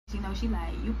You know, she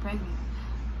like, you pregnant.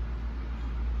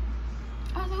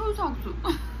 I was like, who you talking to?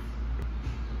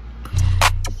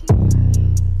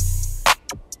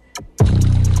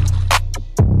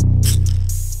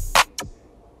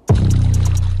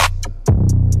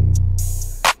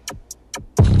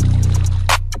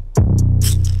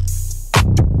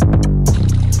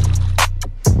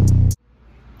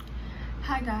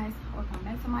 Hi guys, welcome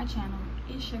back to my channel.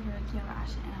 It's your girl Kiara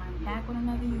Asha, and I'm back with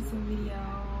another YouTube video.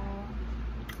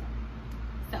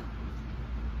 So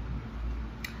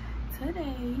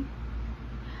today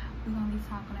we're gonna be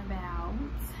talking about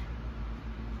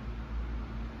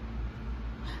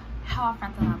how I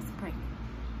found out I was pregnant.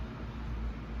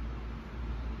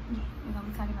 Yeah, we're gonna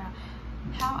be talking about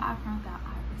how I found out I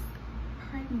was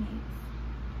pregnant.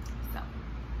 So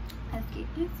let's get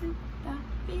into the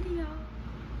video.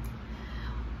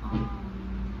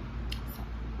 So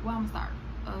where I'm gonna start?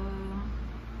 I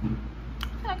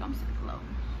feel like I'm sick low.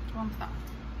 Where I'm gonna start?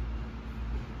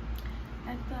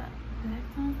 At the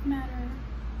electrons matter.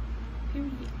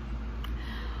 Period.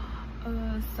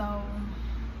 So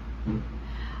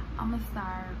I'm gonna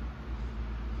start.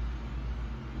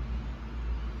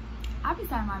 I be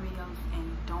starting my videos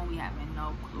and don't be having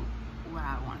no clue where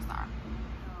I want to start.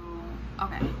 So,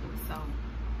 okay, so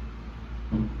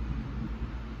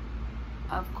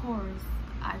of course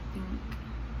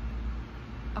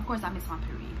I miss my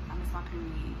period.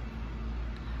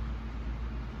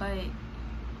 But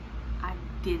I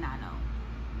did not know.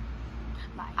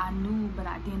 Like, I knew, but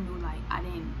I didn't know. Like, I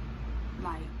didn't,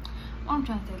 like, what I'm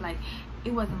trying to say, like,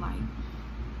 it wasn't like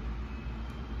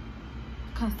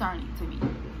concerning to me.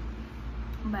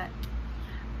 But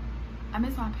I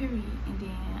missed my period, and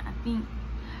then I think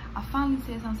I finally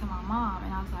said something to my mom,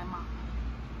 and I was like, Mom,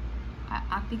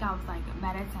 I think I was like,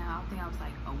 by that time, I think I was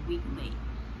like a week late.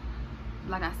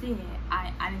 Like I said,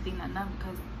 I didn't think nothing of it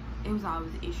because it was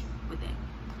always an issue with that.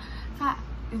 So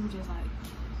it was just like,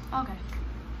 okay.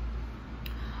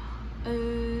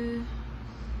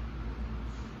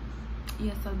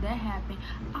 Yeah, so that happened.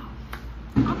 Oh,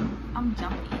 I'm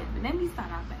jumping in, but let me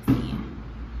start off by saying,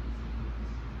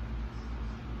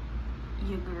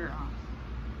 your girl.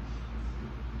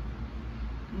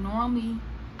 Normally,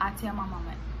 I tell my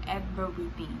mama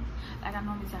everything. Like, I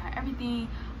normally tell her everything,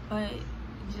 but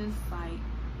just like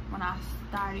when I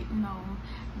started, you know,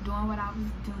 doing what I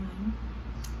was doing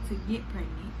to get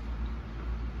pregnant,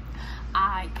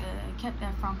 I kept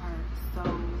that from her. So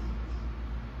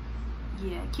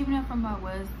yeah, keeping that from her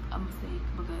was a mistake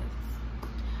because,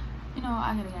 you know,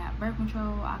 I could have got birth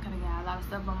control, I could have got a lot of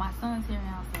stuff, but my son's here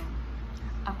now, so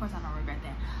of course I don't regret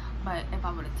that. But if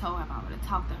I would have told her, if I would have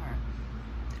talked to her,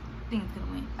 things could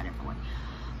have went a different way.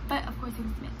 But of course it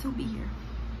was meant to be here.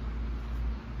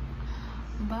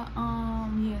 But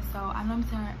yeah, so I know I'm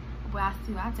telling her, well, I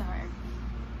tell her everything.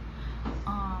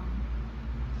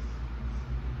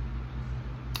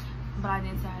 But I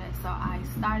didn't tell her that. So I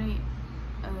started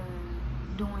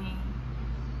doing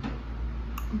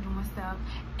stuff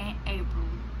in April.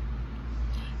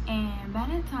 And by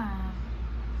that time,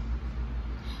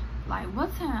 like,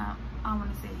 what time, I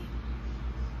want to say,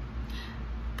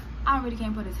 I really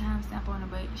can't put a time stamp on it,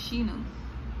 but she knew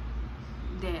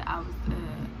that I was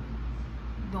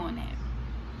doing that.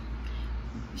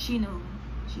 She knew.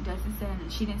 She didn't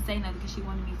say nothing because she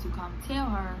wanted me to come tell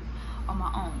her on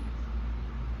my own.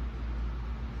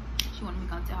 She wanted me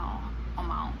to come tell her on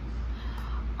my own.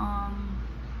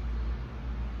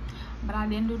 But I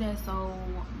didn't do that, so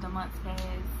the months passed.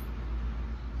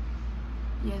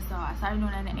 Yeah, so I started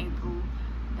doing that in April.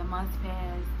 The months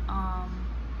passed. I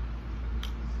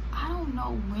don't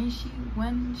know when she,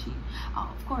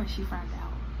 oh, of course she found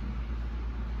out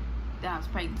that I was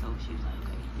pregnant, so she was like,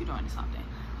 okay, you're doing something.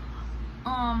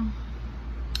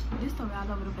 This story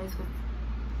all over the place because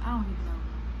I don't even know.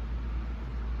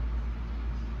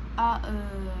 I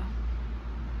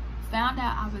found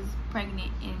out I was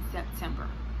pregnant in September.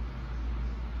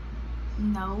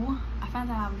 No, I found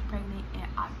out I was pregnant in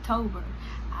October.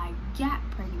 I got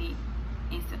pregnant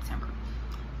in September.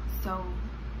 So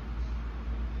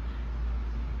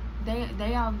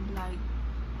they are like,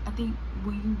 I think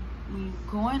when you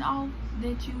going off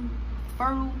that you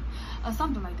fertile or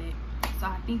something like that. So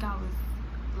I think I was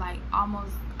like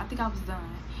almost, I think I was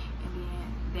done, and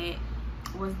then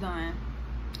that was done.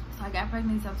 So I got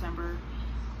pregnant in September.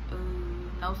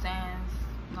 No signs,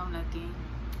 no nothing.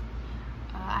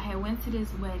 I had went to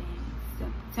this wedding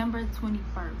September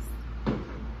 21st.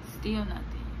 Still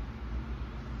nothing.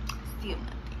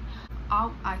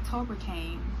 October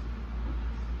came,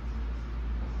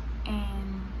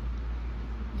 and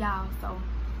y'all, so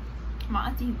my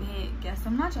auntie had got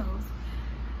some nachos.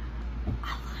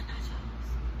 I love nachos.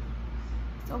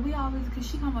 So we always, cause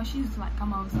she used to like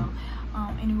come over. So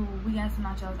anywho, we got some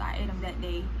nachos. I ate them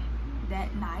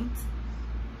that night.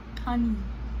 Honey,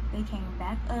 they came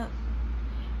back up,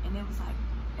 and it was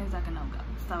like a no-go.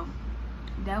 So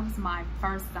that was my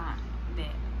first sign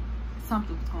that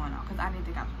something was going on, because I didn't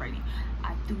think I was pregnant.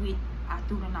 I threw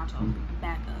the nachos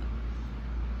back up.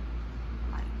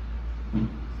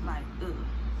 Like ugh.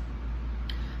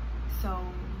 So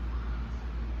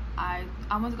I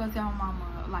went to go tell my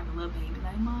mama, like a little baby,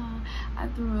 like, Mom, I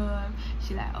threw up.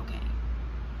 She like, okay.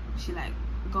 She like,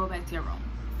 go back to your room.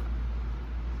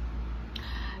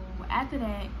 So after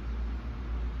that,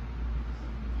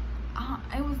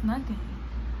 it was nothing.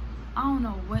 I don't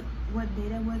know what day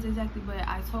that was exactly, but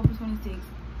October 26th,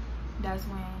 that's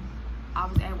when I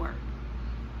was at work.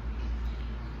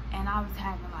 And I was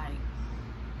having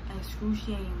like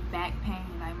excruciating back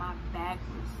pain. Like my back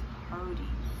was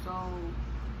hurting so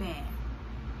bad.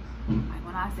 Like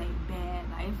when I say bad,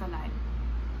 like it felt like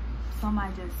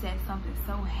somebody just set something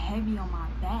so heavy on my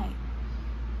back.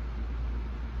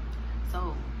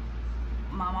 So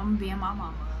my mama, being my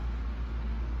mama,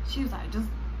 she was like, just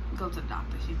go to the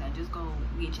doctor. She's like, just go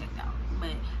get checked out.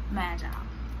 But mad y'all,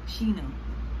 she knew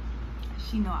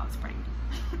I was pregnant.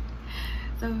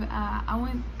 So I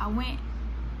went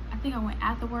I think I went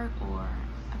after work, or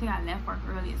I think I left work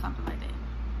early or something like that.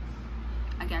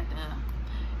 I got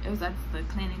it was at the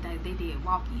clinic that they did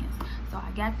walk-ins. So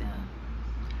I got there,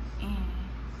 and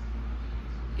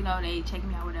you know, they checked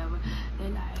me out, whatever. They're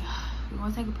like, you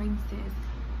want to take a pregnancy test?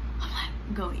 I'm like,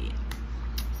 go ahead.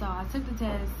 So I took the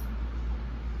test,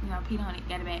 you know, peed on it,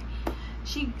 got it back.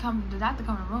 The doctor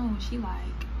come in the room, she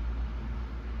like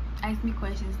asked me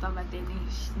questions, stuff like that. And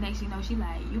next thing you know, she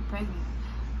like, you pregnant?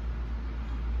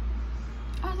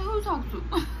 I was like, who you talking to?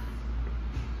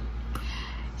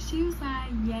 She was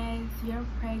like, yes, you're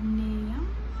pregnant. I'm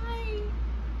like,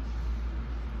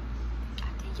 I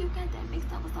think you got that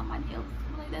mixed up with somebody else.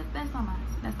 I'm like, that's not mine.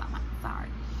 Sorry.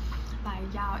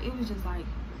 Like, y'all, it was just like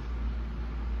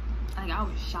I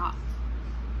was shocked.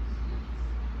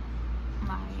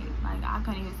 Like I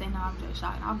couldn't even say no. I was just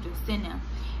shocked. I was just sitting there.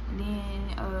 And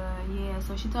then yeah,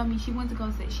 so she told me she went to go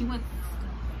say I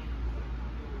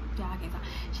can't talk.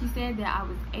 She said that I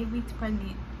was 8 weeks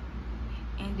pregnant,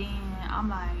 and then I'm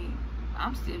like,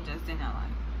 I'm still just sitting there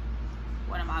like,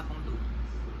 what am I gonna do?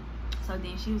 So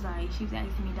then she was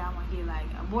asking me, do I want to get like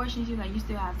abortion? She was like, you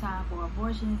still have time for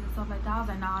abortions and stuff like that. I was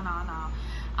like, no, I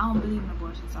don't believe in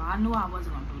abortion. So I knew I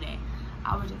wasn't gonna do that.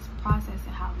 I was just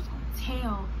processing how I was gonna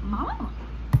tell my mama,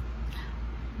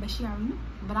 but she already knew.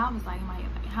 But I was like in my head,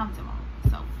 like, how am I telling my mama?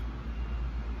 So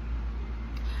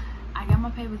I got my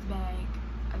papers back.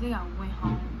 I think I went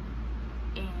home,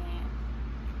 and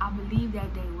I believe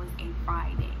that day was a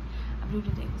Friday.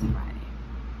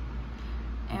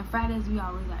 And Fridays we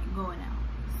always like going out.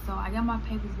 So I got my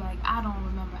papers back. I don't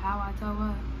remember how I told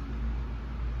her.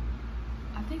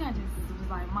 I think I just was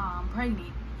like, Mom, I'm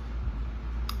pregnant.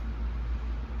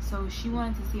 So she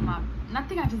wanted to see and I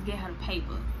think I just gave her the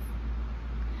paper.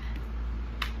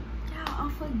 Y'all,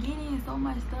 I'm forgetting so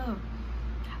much stuff.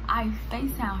 I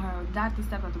FaceTime her. Doctor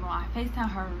stepped out the room. I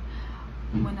FaceTime her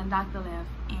when the doctor left,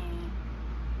 and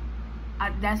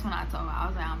that's when I told her. I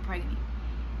was like, I'm pregnant.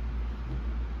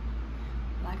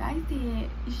 Like I said,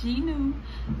 she knew.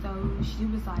 So she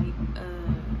was like,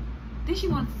 then she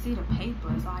wanted to see the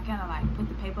paper. So I kind of like put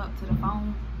the paper up to the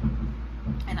phone,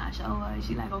 and I showed her.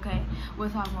 She like, okay, we'll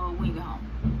talk more when you get home.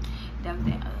 That was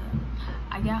that.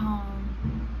 I got home.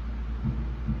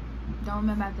 Don't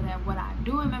remember after that. What I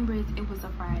do remember is it was a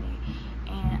Friday,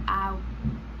 and I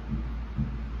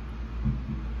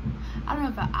don't know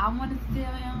if I wanted to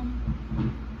tell him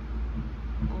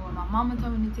or my mama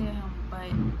told me to tell him,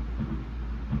 but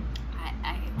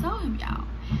I had told him, y'all.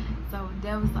 So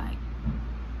that was like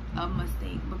a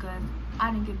mistake, because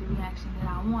I didn't get the reaction that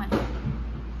I wanted.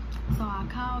 So I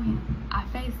called him, I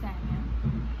FaceTimed him,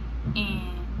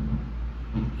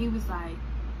 and he was like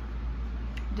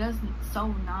just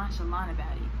so nonchalant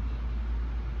about it.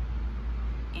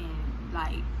 And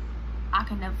like I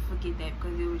can never forget that,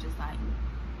 because it was just like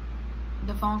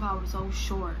the phone call was so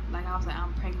short. Like I was like,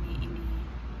 I'm pregnant, and then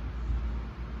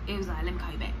it was like, let me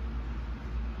call you back.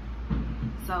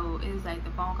 So it was like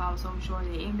the phone call was so short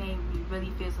that it made me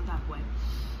really feel some type of way.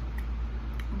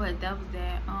 But that was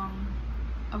that.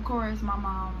 Of course my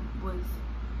mom was,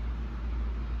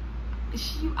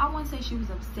 I wouldn't say she was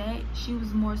upset. She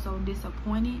was more so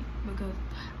disappointed, because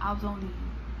I was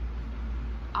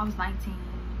 19,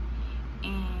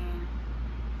 and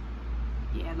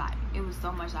yeah, like it was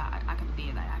so much I could have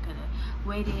did. Like I could have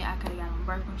waited. I could have got on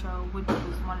birth control, which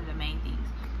was one of the main things.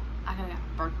 I could have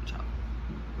got birth control.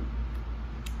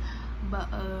 But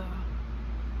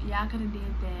yeah, I could have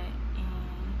did that.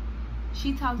 And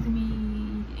she talked to me,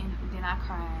 and then I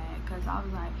cried because I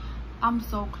was like, I'm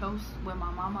so close with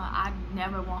my mama. I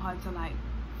never want her to like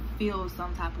feel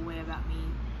some type of way about me.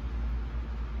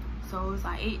 So it was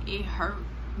like it hurt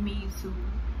me to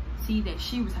see that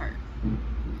she was hurt.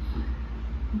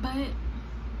 But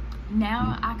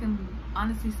now I can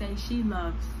honestly say she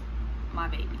loves my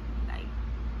baby. Like,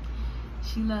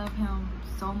 she loves him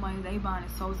so much. They bond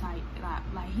is so tight.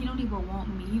 Like he don't even want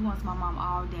me. He wants my mom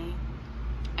all day,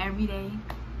 every day.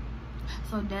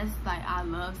 So that's like, I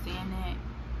love saying that.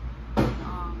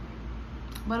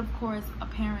 But of course, a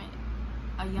parent,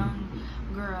 a young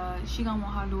girl, she gonna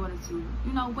want her daughter to,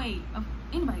 you know, wait.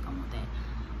 Anybody gonna want that.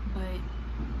 But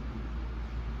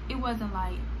it wasn't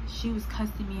like she was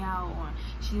cussing me out, or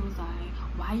she was like,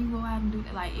 why you go out and do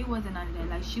that? Like, it wasn't none of that.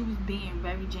 Like, she was being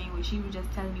very genuine. She was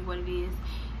just telling me what it is,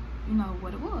 you know,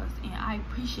 what it was. And I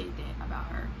appreciate that about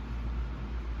her.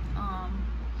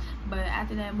 But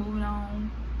after that, moving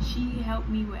on, she helped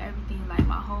me with everything. Like,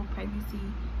 my whole pregnancy,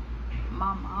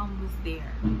 my mom was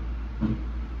there.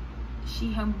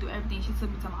 She helped me do everything. She took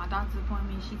me to my doctor's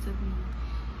appointment. She took me,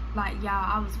 like, y'all,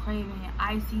 I was craving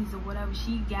ices or whatever.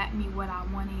 She got me what I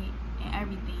wanted and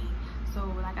everything. So,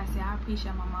 like I said, I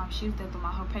appreciate my mom. She was there through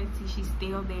my whole pregnancy. She's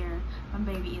still there. My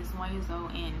baby is 1 year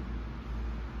old, and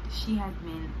she has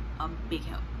been a big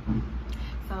help.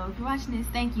 So, if you're watching this,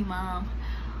 thank you, Mom.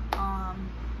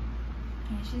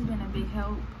 And she's been a big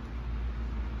help.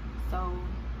 So,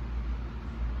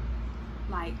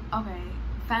 like, okay,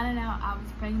 finding out I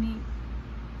was pregnant,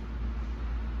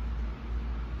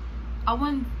 I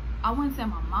wouldn't say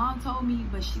my mom told me,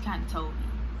 but she kind of told me.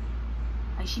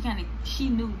 Like, she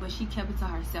knew, but she kept it to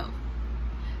herself.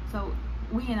 So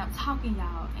we ended up talking,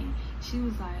 y'all, and she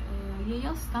was like, yeah,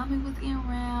 your stomach was getting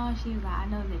round. She was like, I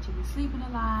know that you were sleeping a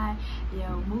lot,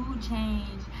 your mood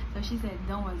changed. So she said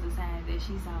those was the signs that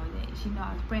she saw that she knew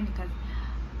I was pregnant, because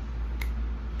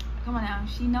come on now,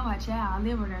 she know her child. I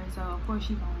live with her, so of course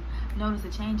she gonna notice a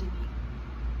change in me.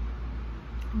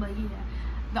 But yeah,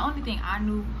 the only thing I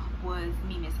knew was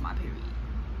me missing my period.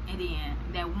 And then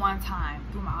that one time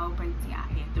through my whole pregnancy, I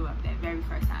had threw up that very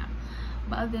first time.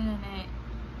 But other than that,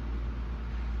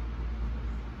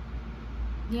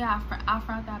 yeah, I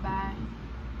found out by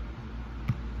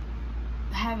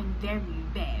having very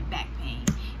bad back pain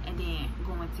and then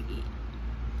going to get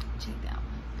checked out.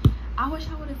 I wish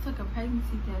I would have took a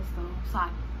pregnancy test though, so I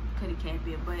could have kept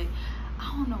it. But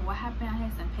I don't know what happened. I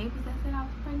had some papers that said I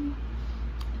was pregnant.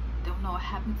 Don't know what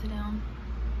happened to them.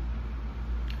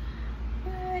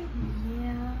 But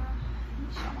yeah, let me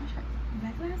show my shirt.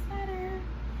 Black Lives Matter.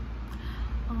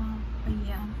 But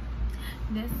yeah,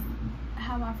 that's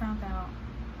how I found out.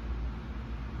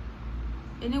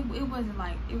 And it wasn't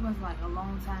like a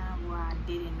long time where I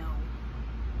didn't know.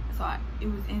 So it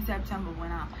was in September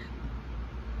when I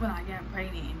got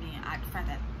pregnant, and then I found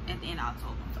out at the end of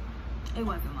October. So it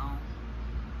wasn't long.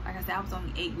 Like I said, I was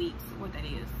only 8 weeks. What that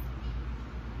is,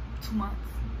 2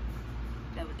 months.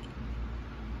 That was it.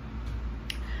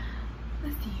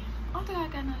 Let's see. I don't think I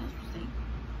got nothing else to say.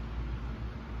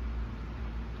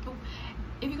 Oh,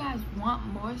 if you guys want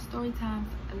more story times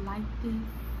like this,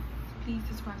 please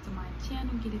subscribe to my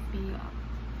channel. Give this video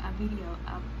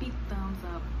a big thumbs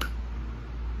up.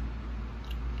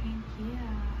 And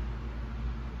yeah,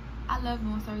 I love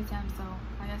doing story time. So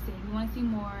like I said, if you want to see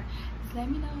more, just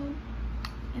let me know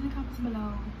in the comments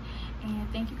below.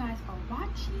 And thank you guys for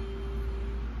watching.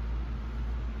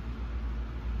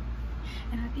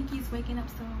 And I think he's waking up,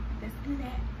 so let's do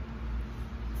that.